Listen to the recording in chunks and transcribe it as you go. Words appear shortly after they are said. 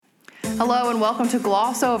Hello and welcome to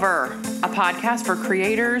Gloss Over, a podcast for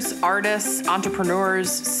creators, artists,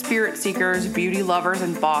 entrepreneurs, spirit seekers, beauty lovers,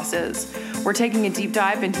 and bosses. We're taking a deep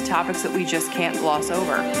dive into topics that we just can't gloss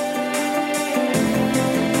over.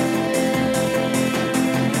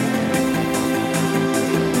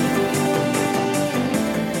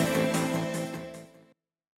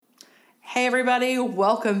 Hey everybody,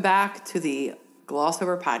 welcome back to the Gloss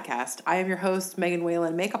Over podcast. I am your host, Megan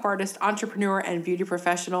Whalen, makeup artist, entrepreneur, and beauty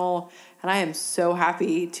professional, and I am so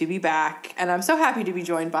happy to be back, and I'm so happy to be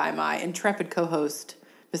joined by my intrepid co-host,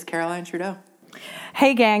 Miss Caroline Trudeau.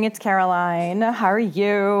 Hey gang, it's Caroline. How are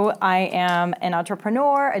you? I am an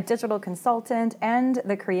entrepreneur, a digital consultant, and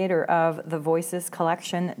the creator of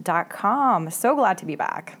thevoicescollection.com. So glad to be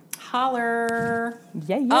back. Holler.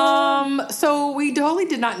 Yeah. So we totally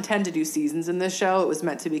did not intend to do seasons in this show. It was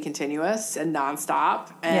meant to be continuous and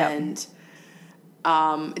nonstop, and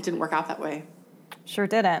it didn't work out that way. Sure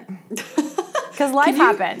didn't. Because life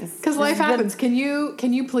happens. Because life happens. Can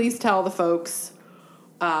you please tell the folks?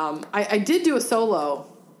 I did do a solo.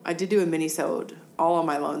 I did do a mini-sode all on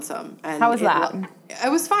my lonesome. And how was that?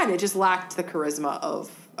 It was fine. It just lacked the charisma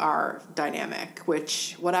of our dynamic,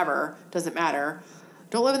 which, whatever, doesn't matter.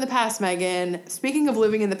 Don't live in the past, Megan. Speaking of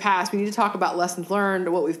living in the past, we need to talk about lessons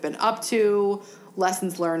learned, what we've been up to,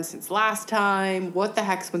 lessons learned since last time, what the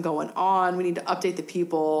heck's been going on. We need to update the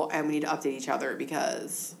people, and we need to update each other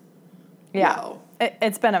because,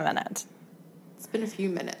 it's been a minute. It's been a few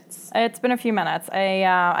minutes. I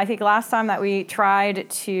think last time that we tried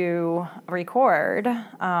to record,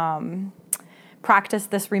 practice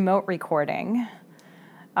this remote recording,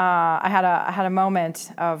 I had a moment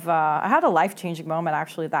of I had a life-changing moment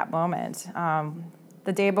actually. That moment,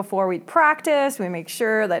 the day before we practiced, we make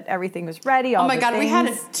sure that everything was ready. Oh my God, we had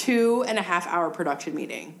a 2.5-hour production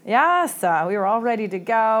meeting. Yes, we were all ready to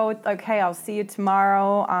go. Okay, I'll see you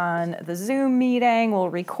tomorrow on the Zoom meeting. We'll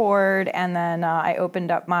record, and then I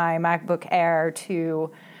opened up my MacBook Air to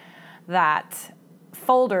that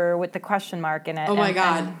folder with the question mark in it. Oh my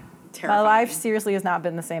God. Terrifying. My life seriously has not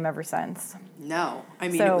been the same ever since. No, I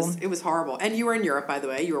mean, it was horrible. And you were in Europe, by the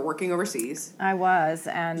way. You were working overseas. I was,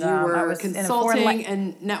 and you were I was consulting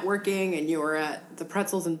and networking, and you were at the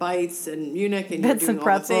Pretzels and Bites in Munich, and you were Bits doing and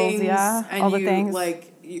Pretzels, all the things. yeah, and all the things.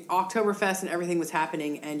 Oktoberfest and everything was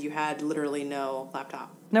happening, and you had literally no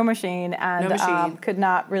laptop, no machine, and could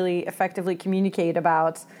not really effectively communicate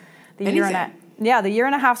about the year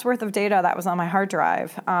and a half's worth of data that was on my hard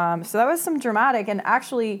drive. So that was some dramatic, and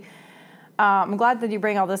actually. I'm glad that you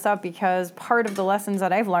bring all this up because part of the lessons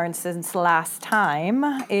that I've learned since last time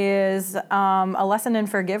is a lesson in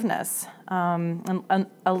forgiveness, a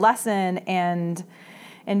lesson in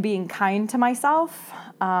being kind to myself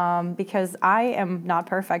because I am not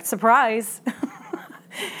perfect. Surprise!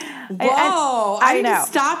 Whoa! I need know. to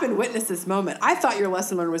stop and witness this moment. I thought your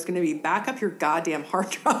lesson learned was going to be back up your goddamn hard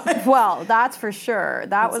drive. Well, that's for sure.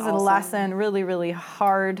 That was awesome. A lesson really, really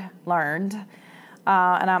hard learned.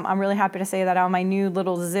 And I'm really happy to say that on my new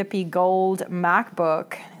little zippy gold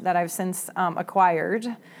MacBook that I've since acquired,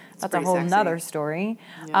 that's a whole nother story,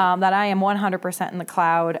 that I am 100% in the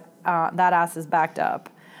cloud. That ass is backed up.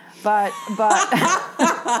 But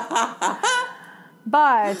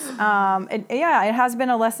it has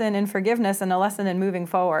been a lesson in forgiveness and a lesson in moving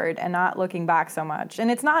forward and not looking back so much. And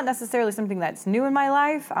it's not necessarily something that's new in my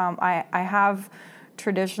life. I have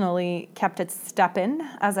traditionally kept it steppin',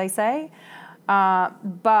 as I say.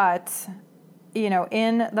 But,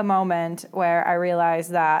 in the moment where I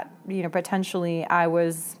realized that, potentially I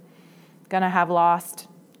was going to have lost,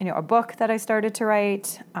 a book that I started to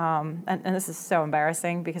write. And this is so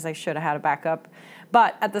embarrassing because I should have had a backup.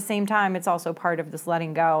 But at the same time, it's also part of this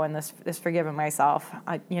letting go and this forgiving myself.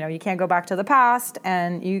 You can't go back to the past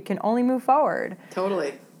and you can only move forward.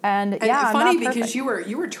 Totally. And funny because you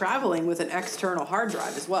were traveling with an external hard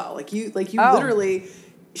drive as well. Literally...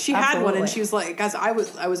 She had Absolutely. one, and she was like, guys,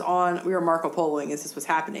 we were Marco Poloing as this was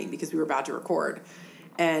happening because we were about to record.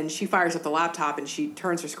 And she fires up the laptop, and she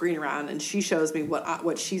turns her screen around, and she shows me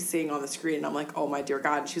what she's seeing on the screen. And I'm like, oh, my dear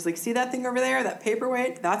God. And she's like, see that thing over there, that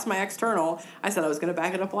paperweight? That's my external. I said I was going to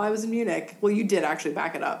back it up while I was in Munich. Well, you did actually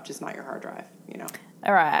back it up, just not your hard drive,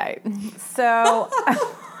 All right. So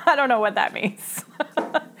I don't know what that means.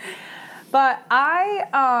 But I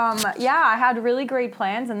had really great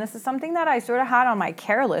plans, and this is something that I sort of had on my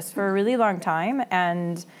care list for a really long time,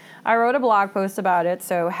 and I wrote a blog post about it,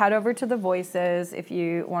 so head over to The Voices if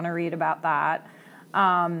you want to read about that.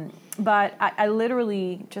 But I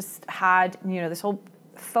literally just had, this whole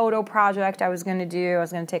photo project I was going to do. I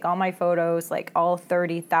was going to take all my photos, like all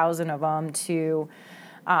 30,000 of them, to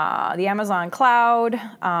the Amazon cloud.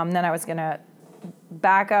 Then I was going to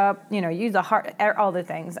back up, use the heart, all the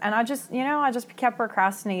things. And I just kept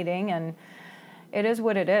procrastinating, and it is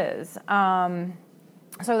what it is.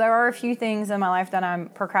 So there are a few things in my life that I'm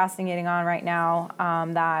procrastinating on right now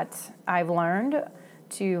that I've learned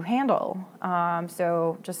to handle.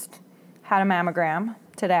 So just had a mammogram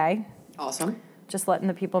today. Awesome. Just letting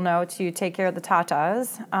the people know to take care of the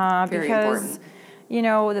tatas. Very because,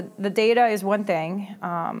 important. The data is one thing,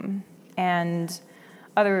 and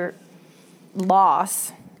other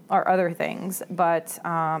loss are other things. But,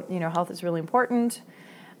 health is really important.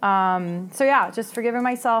 Just forgiving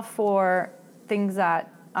myself for things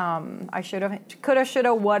that I coulda,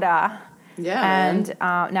 shoulda, woulda. Yeah. And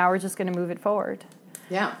now we're just going to move it forward.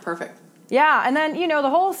 Yeah, perfect. Yeah, and then, the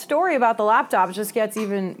whole story about the laptop just gets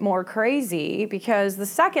even more crazy, because the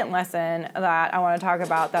second lesson that I want to talk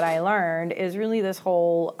about that I learned is really this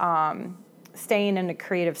whole staying in a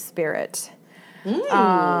creative spirit.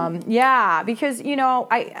 Yeah, because,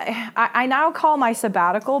 I now call my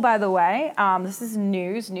sabbatical, by the way, this is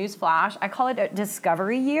news flash, I call it a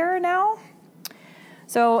discovery year now.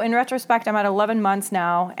 So in retrospect, I'm at 11 months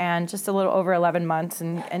now, and just a little over 11 months,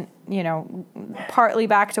 and partly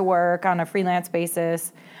back to work on a freelance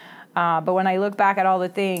basis. But when I look back at all the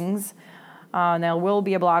things, and there will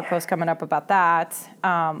be a blog post coming up about that,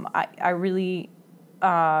 I really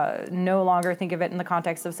no longer think of it in the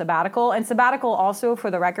context of sabbatical. And sabbatical also,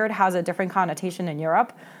 for the record, has a different connotation in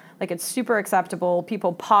Europe. Like, it's super acceptable.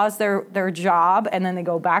 People pause their job, and then they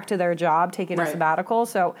go back to their job taking a sabbatical.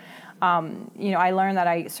 So I learned that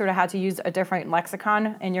I sort of had to use a different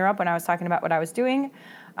lexicon in Europe when I was talking about what I was doing.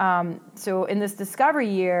 So in this discovery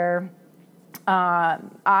year,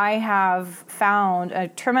 I have found a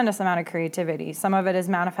tremendous amount of creativity. Some of it is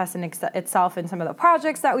manifesting itself in some of the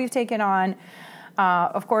projects that we've taken on,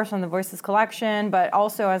 of course, on the Voices Collection, but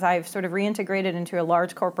also as I've sort of reintegrated into a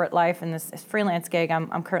large corporate life in this freelance gig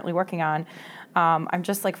I'm currently working on. I'm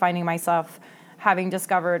just like finding myself having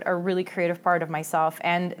discovered a really creative part of myself.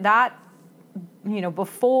 And that,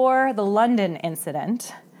 before the London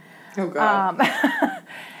incident. Oh, God.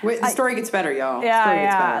 Wait, the story gets better, y'all.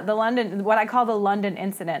 Yeah. What I call the London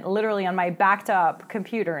incident, literally on my backed up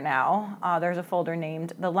computer now, there's a folder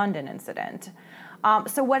named the London incident.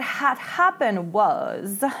 So what had happened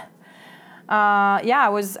was, I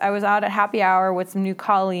was out at happy hour with some new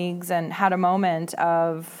colleagues and had a moment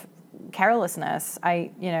of carelessness.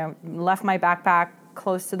 I, left my backpack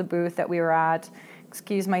close to the booth that we were at,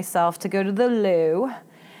 excused myself to go to the loo,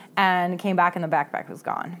 and came back and the backpack was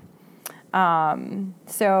gone.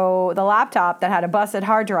 So the laptop that had a busted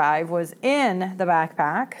hard drive was in the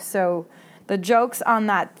backpack. So the joke's on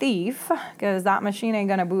that thief, because that machine ain't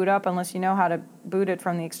going to boot up unless you know how to boot it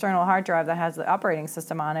from the external hard drive that has the operating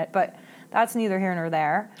system on it. But that's neither here nor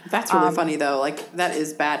there. That's really funny, though. Like, that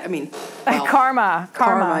is bad. I mean, well, karma,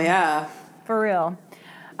 yeah. For real.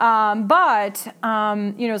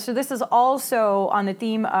 So this is also on the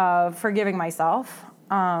theme of forgiving myself.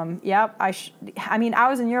 I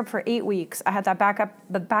was in Europe for 8 weeks. I had that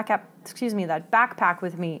backpack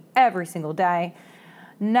with me every single day.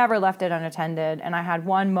 Never left it unattended. And I had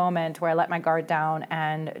one moment where I let my guard down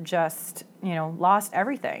and just, lost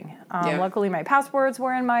everything. Luckily, my passports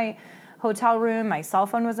were in my hotel room. My cell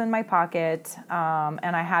phone was in my pocket.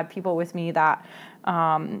 And I had people with me that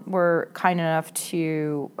were kind enough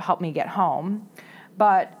to help me get home.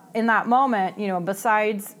 But in that moment,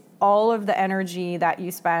 besides all of the energy that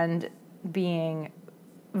you spend being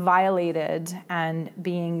violated and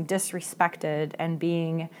being disrespected and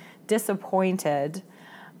being disappointed,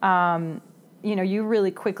 you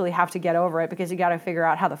really quickly have to get over it, because you got to figure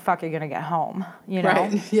out how the fuck you're going to get home,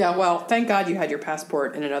 Right. Yeah, well, thank God you had your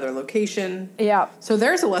passport in another location. Yeah. So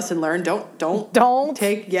there's a lesson learned. Don't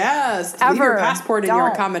take, leave your passport in your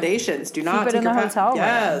accommodations. Do not keep it in the hotel room.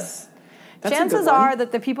 Yes. That's chances are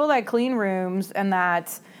that the people that clean rooms and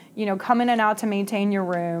that, come in and out to maintain your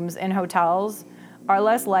rooms in hotels are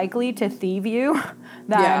less likely to thieve you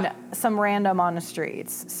than some random on the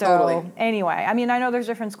streets. So Anyway, I know there's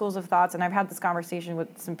different schools of thoughts, and I've had this conversation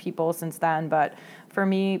with some people since then, but for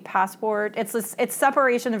me, passport, it's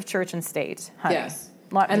separation of church and state, honey. Yes.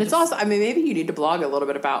 And it's also, maybe you need to blog a little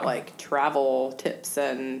bit about, like, travel tips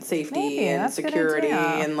and safety and security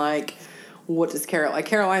and, like, what does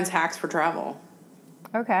Caroline's hacks for travel.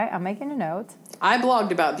 Okay, I'm making a note. I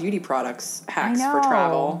blogged about beauty products hacks for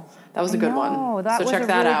travel. That was a good one. That so was check a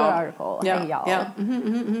that really out. Good article. Yeah, hey, y'all. Yeah.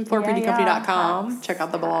 FlorPDCompany.com. Check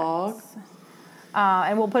out the blog.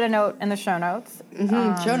 And we'll put a note in the show notes.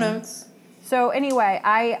 Show notes. So anyway,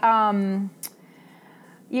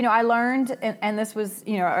 I learned, and this was,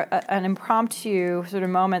 an impromptu sort of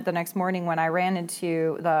moment the next morning when I ran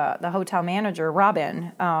into the hotel manager,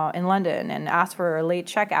 Robin, in London, and asked for a late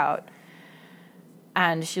checkout.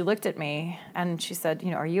 And she looked at me and she said,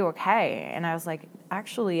 are you okay? And I was like,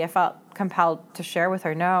 actually, I felt compelled to share with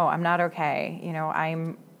her, no, I'm not okay.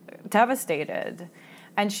 I'm devastated.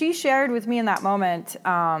 And she shared with me in that moment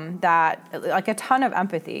that, like, a ton of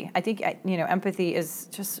empathy. I think, empathy is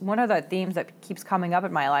just one of the themes that keeps coming up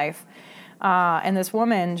in my life. And this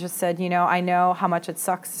woman just said, I know how much it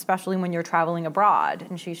sucks, especially when you're traveling abroad.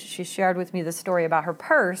 And she shared with me the story about her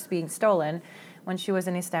purse being stolen when she was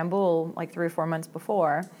in Istanbul, like 3 or 4 months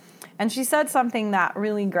before. And she said something that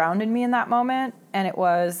really grounded me in that moment. And it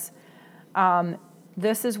was,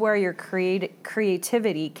 this is where your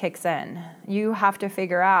creativity kicks in. You have to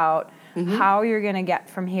figure out how you're going to get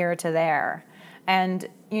from here to there. And,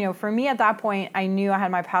 for me at that point, I knew I had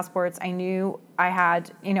my passports. I knew I had,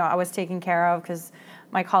 I was taken care of because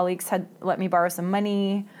my colleagues had let me borrow some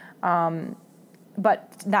money.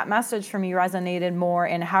 But that message for me resonated more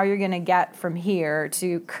in how you're going to get from here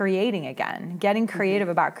to creating again, getting creative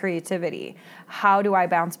about creativity. How do I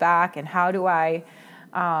bounce back, and how do I,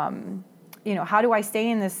 how do I stay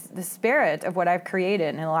in this spirit of what I've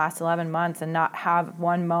created in the last 11 months and not have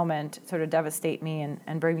one moment sort of devastate me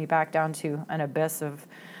and bring me back down to an abyss of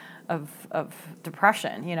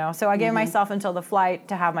depression, So I gave myself until the flight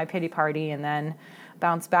to have my pity party and then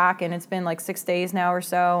bounce back. And it's been like 6 days now or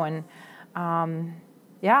so. And and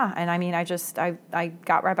I mean, I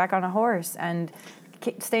got right back on a horse, and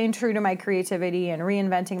staying true to my creativity and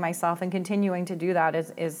reinventing myself and continuing to do that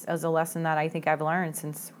is a lesson that I think I've learned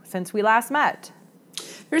since we last met.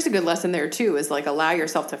 There's a good lesson there too, is like, allow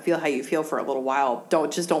yourself to feel how you feel for a little while.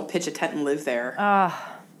 Don't pitch a tent and live there.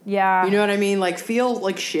 Yeah. You know what I mean? Like, feel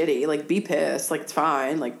like shitty, like be pissed, like it's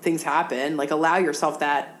fine, like things happen, like allow yourself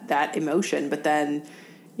that emotion, but then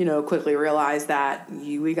quickly realize that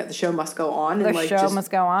the show must go on. The show must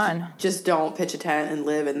go on. Just don't pitch a tent and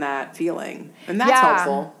live in that feeling. And that's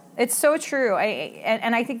helpful. It's so true.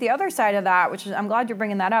 And I think the other side of that, which is, I'm glad you're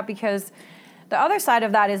bringing that up, because the other side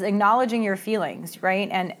of that is acknowledging your feelings, right?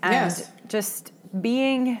 And just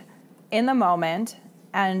being in the moment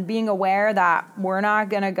and being aware that we're not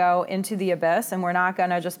going to go into the abyss and we're not going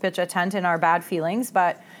to just pitch a tent in our bad feelings,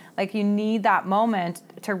 but like, you need that moment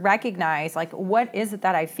to recognize, like, what is it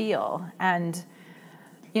that I feel? And,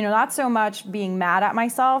 not so much being mad at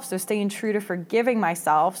myself, so staying true to forgiving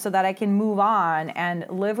myself so that I can move on and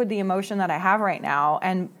live with the emotion that I have right now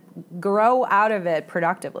and grow out of it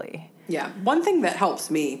productively. Yeah. One thing that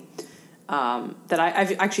helps me, that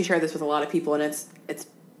I've actually shared this with a lot of people, and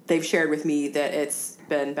they've shared with me that it's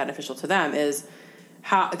been beneficial to them, is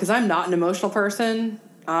how, because I'm not an emotional person,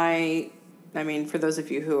 I mean, for those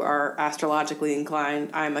of you who are astrologically inclined,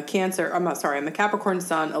 I'm a Capricorn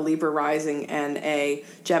sun, a Libra rising, and a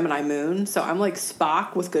Gemini moon. So I'm like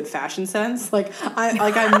Spock with good fashion sense. Like I'm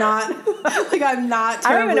not terribly I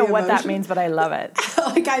don't even know what that means, but I love it.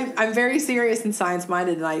 Like I'm very serious and science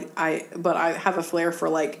minded, and but I have a flair for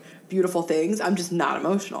like beautiful things. I'm just not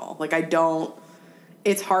emotional. Like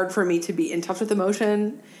it's hard for me to be in touch with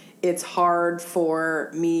emotion. It's hard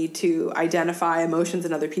for me to identify emotions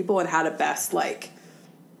in other people and how to best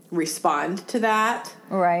respond to that.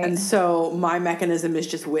 Right. And so my mechanism is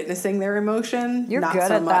just witnessing their emotion. You're not good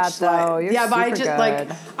so at much that, though. You're but I super just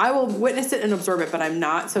good. I will witness it and absorb it, but I'm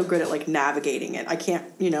not so good at navigating it. I can't,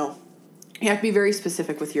 you have to be very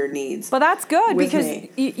specific with your needs. But that's good because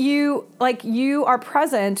you are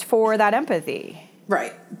present for that empathy.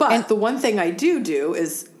 Right. But the one thing I do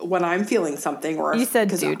is when I'm feeling something, or you said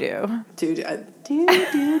do.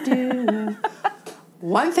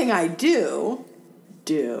 One thing I do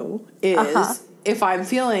is if I'm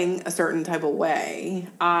feeling a certain type of way,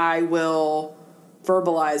 I will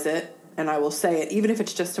verbalize it and I will say it, even if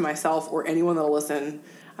it's just to myself or anyone that'll listen.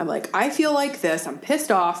 I'm like, I feel like this. I'm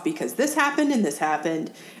pissed off because this happened and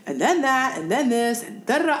then that and then this and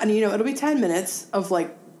da-da-da. And it'll be 10 minutes of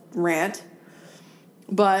rant.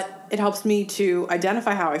 But it helps me to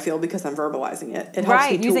identify how I feel because I'm verbalizing it. It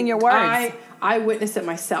helps me using your words. I witness it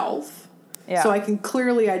myself, so I can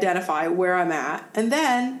clearly identify where I'm at. And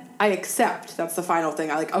then I accept. That's the final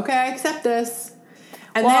thing. I accept this.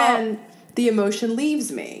 And then the emotion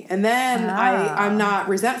leaves me. And then I'm not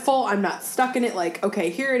resentful. I'm not stuck in it. Okay,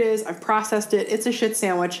 here it is. I've processed it. It's a shit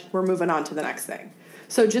sandwich. We're moving on to the next thing.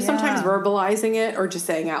 So just sometimes verbalizing it or just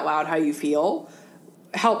saying out loud how you feel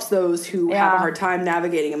helps those who have a hard time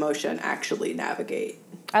navigating emotion actually navigate.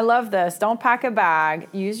 I love this. Don't pack a bag.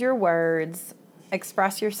 Use your words.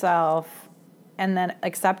 Express yourself. and then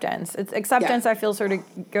acceptance. It's acceptance. I feel sort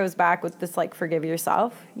of goes back with this like forgive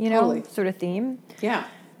yourself, sort of theme. Yeah.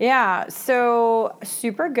 Yeah, so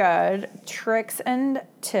super good tricks and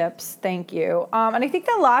tips. Thank you. And I think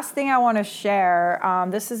the last thing I want to share,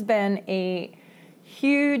 this has been a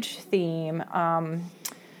huge theme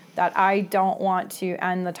that I don't want to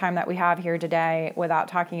end the time that we have here today without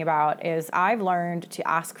talking about is I've learned to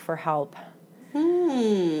ask for help.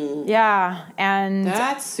 Yeah, and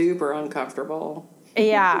that's super uncomfortable.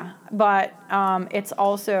 Yeah, but there's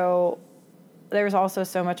also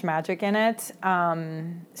so much magic in it.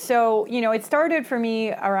 So, it started for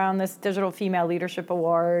me around this Digital Female Leadership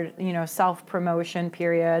Award, self-promotion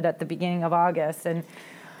period at the beginning of August. And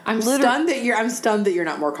I'm stunned that you're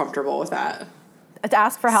not more comfortable with that. To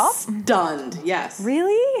ask for help? Stunned, yes.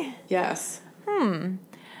 Really? Yes.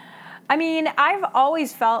 I mean, I've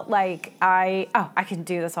always felt like I can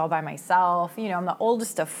do this all by myself. I'm the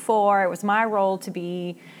oldest of 4. It was my role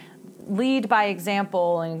to lead by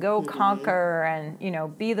example and go conquer and,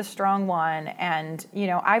 be the strong one. And,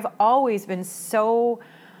 I've always been so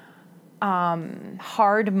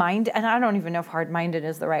hard-minded, and I don't even know if hard-minded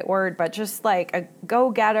is the right word, but just like a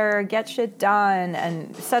go-getter, get shit done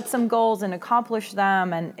and set some goals and accomplish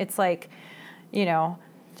them. And it's like,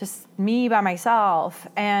 just me by myself.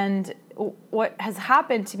 And what has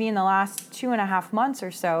happened to me in the last 2.5 months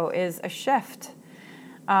or so is a shift.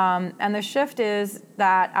 And the shift is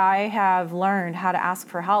that I have learned how to ask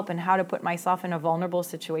for help and how to put myself in a vulnerable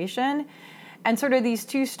situation. And sort of these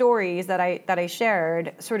 2 stories that I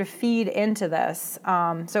shared sort of feed into this.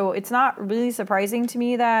 So it's not really surprising to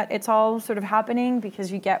me that it's all sort of happening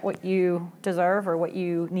because you get what you deserve or what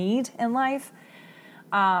you need in life.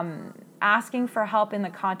 Asking for help in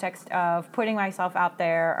the context of putting myself out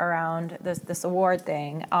there around this award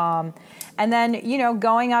thing. And then,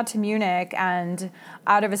 going out to Munich and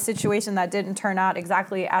out of a situation that didn't turn out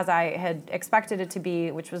exactly as I had expected it to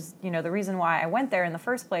be, which was, the reason why I went there in the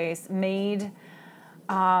first place, made,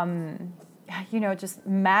 just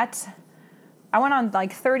met. I went on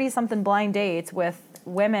like 30-something blind dates with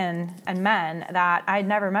women and men that I'd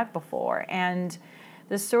never met before. And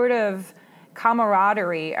this sort of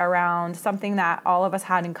camaraderie around something that all of us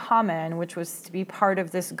had in common, which was to be part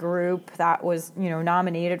of this group that was,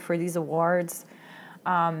 nominated for these awards,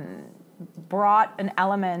 brought an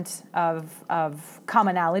element of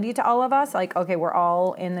commonality to all of us. Like, okay, we're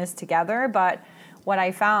all in this together. But what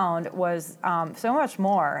I found was so much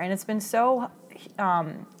more. And it's been so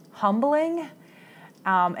humbling.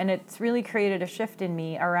 And it's really created a shift in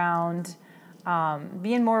me around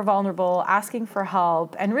being more vulnerable, asking for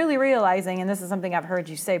help, and really realizing, and this is something I've heard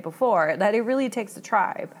you say before, that it really takes a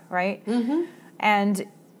tribe, right? Mm-hmm. And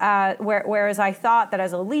whereas I thought that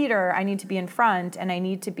as a leader, I need to be in front and I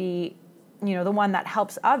need to be, the one that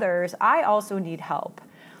helps others, I also need help.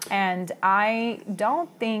 And I don't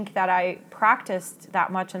think that I practiced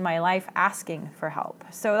that much in my life asking for help.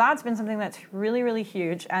 So that's been something that's really, really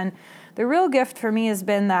huge. And the real gift for me has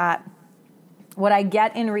been that what I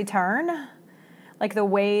get in return, like the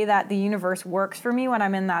way that the universe works for me when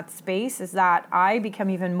I'm in that space, is that I become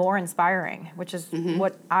even more inspiring, which is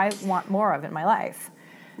what I want more of in my life.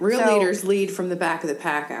 Real leaders lead from the back of the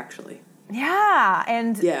pack, actually. Yeah,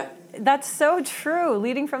 and that's so true.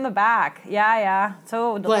 Leading from the back. Yeah.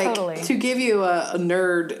 So totally. To give you a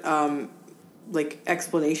nerd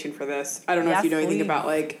explanation for this, I don't know if you know anything about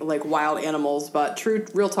like wild animals, but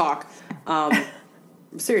real talk.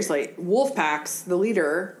 Seriously, wolf packs, the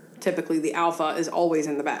leader, typically the alpha, is always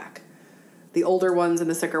in the back. The older ones and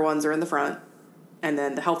the sicker ones are in the front, and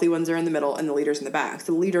then the healthy ones are in the middle, and the leader's in the back.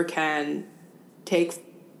 So the leader can take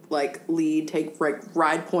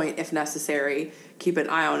ride point if necessary, keep an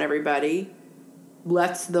eye on everybody,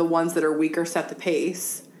 lets the ones that are weaker set the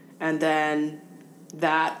pace, and then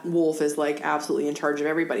that wolf is absolutely in charge of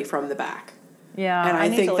everybody from the back. Yeah, and I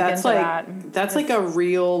think that's like a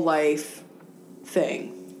real life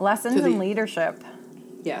thing. Lessons in leadership.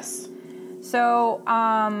 Yes. So,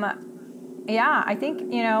 I think,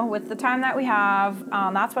 with the time that we have,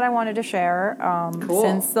 that's what I wanted to share cool.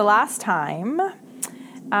 Since the last time.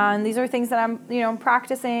 And these are things that I'm,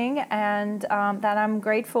 practicing and that I'm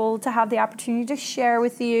grateful to have the opportunity to share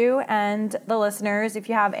with you and the listeners. If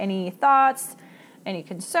you have any thoughts, any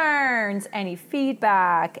concerns, any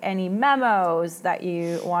feedback, any memos that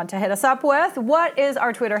you want to hit us up with, what is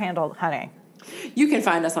our Twitter handle, honey? You can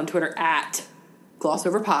find us on Twitter at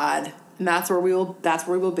GlossOverPod, and that's where we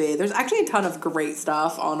will be. There's actually a ton of great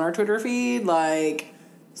stuff on our Twitter feed,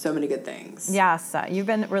 so many good things. Yes, you've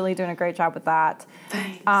been really doing a great job with that.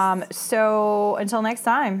 Thanks. So until next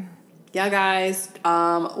time. Yeah, guys.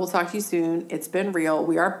 We'll talk to you soon. It's been real.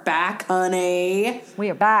 We are back, honey. We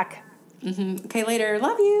are back. Okay, later.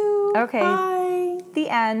 Love you. Okay. Bye. The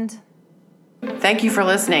end. Thank you for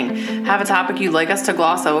listening. Have a topic you'd like us to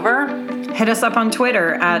gloss over? Hit us up on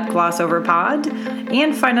Twitter at glossoverpod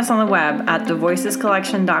and find us on the web at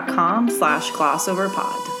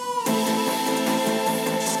thevoicescollection.com/glossoverpod.